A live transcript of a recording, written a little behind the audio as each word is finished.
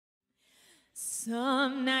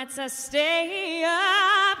Some nights I stay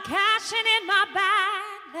up, cashing in my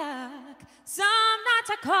bad luck. Some nights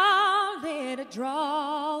I call it a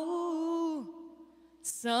draw.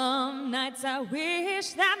 Some nights I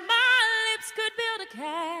wish that my lips could build a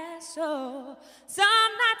castle.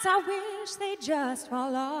 Some nights I wish they just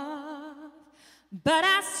fall off. But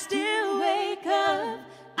I still wake up,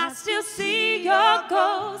 I still see your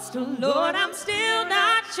ghost. Oh Lord, I'm still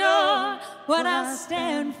not sure what I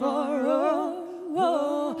stand for. Oh,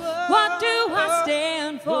 oh. What do I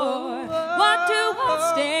stand for? What do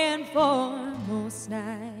I stand for? Most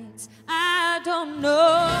nights I don't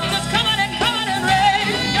know. Just come on and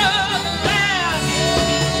raise your glass.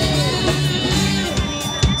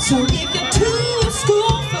 So if you're too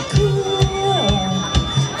school for cool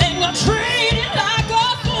and you're treated like a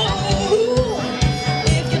fool,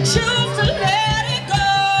 if you choose to let it go,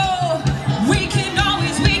 we can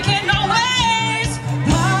always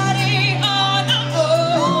party on our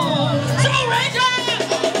own. So raise your hand,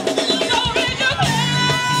 so raise your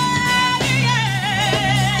hand,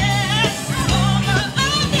 yeah. On the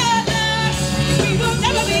other, we will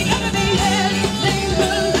never be anything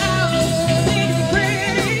without being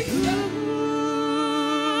pretty.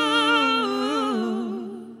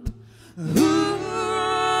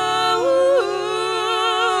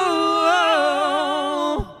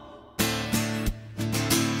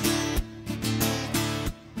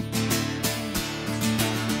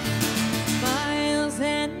 Miles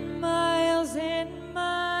and miles in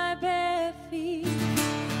my bare feet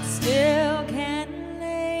still can't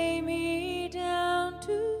lay me down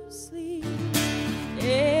to sleep.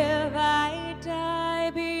 If I die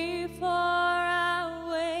before I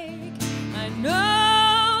wake, I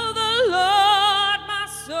know the Lord my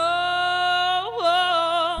soul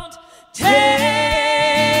won't take.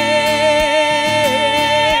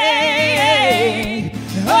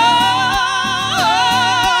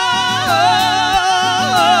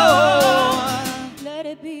 Let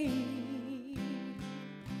it be.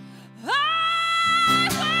 I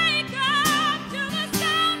wake up to the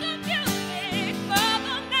sound of music,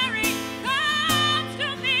 Mother Mary comes to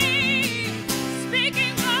me,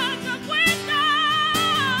 speaking words of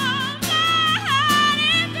wisdom. Let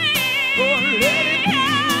it be. Oh,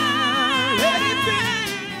 let it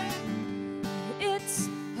be. It's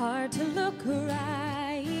hard to look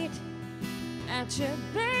right at your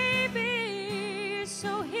baby,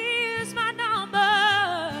 so here's my number.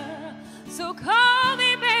 So call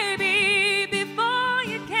me, baby, before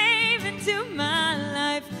you came into my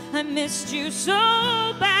life. I missed you so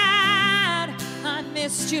bad. I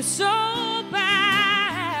missed you so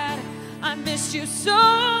bad. I missed you so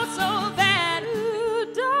bad. Ooh,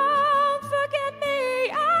 don't forget me,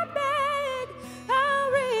 I beg. I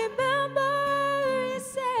remember you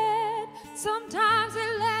said sometimes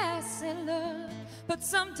it lasts in love, but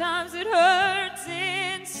sometimes it hurts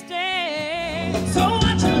instead. So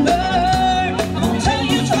much to learn, I'm gonna tell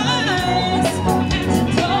you twice.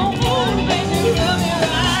 Don't move, baby, love me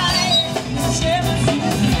right. Share my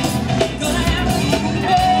secret, gonna have to be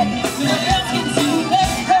good. Gonna ask you to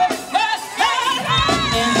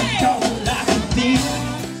and don't like me.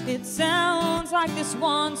 It sounds like this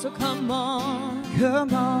one, so come on.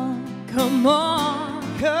 Come on, Come on.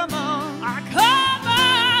 come on, Ah, come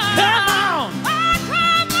on. come on. Ah,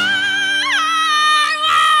 come on.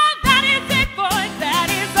 Well, that is it, boys. That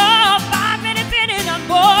is all. 5 minutes in and I'm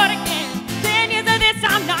bored again. 10 years of this,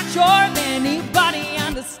 I'm not sure if anybody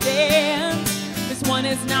understands. This one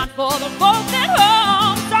is not for the folks at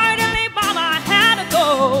home. Sorry to leave, Mom, I had to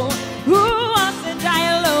go. Who wants to die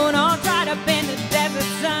alone or try to bend the desert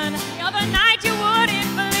sun? The other night you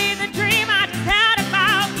wouldn't believe the dream I just had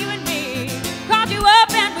about you and me. Called you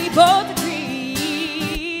up and we both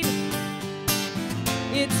agreed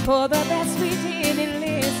it's for the best we didn't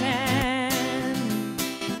listen.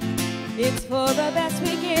 It's for the best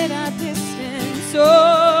we get our distance. So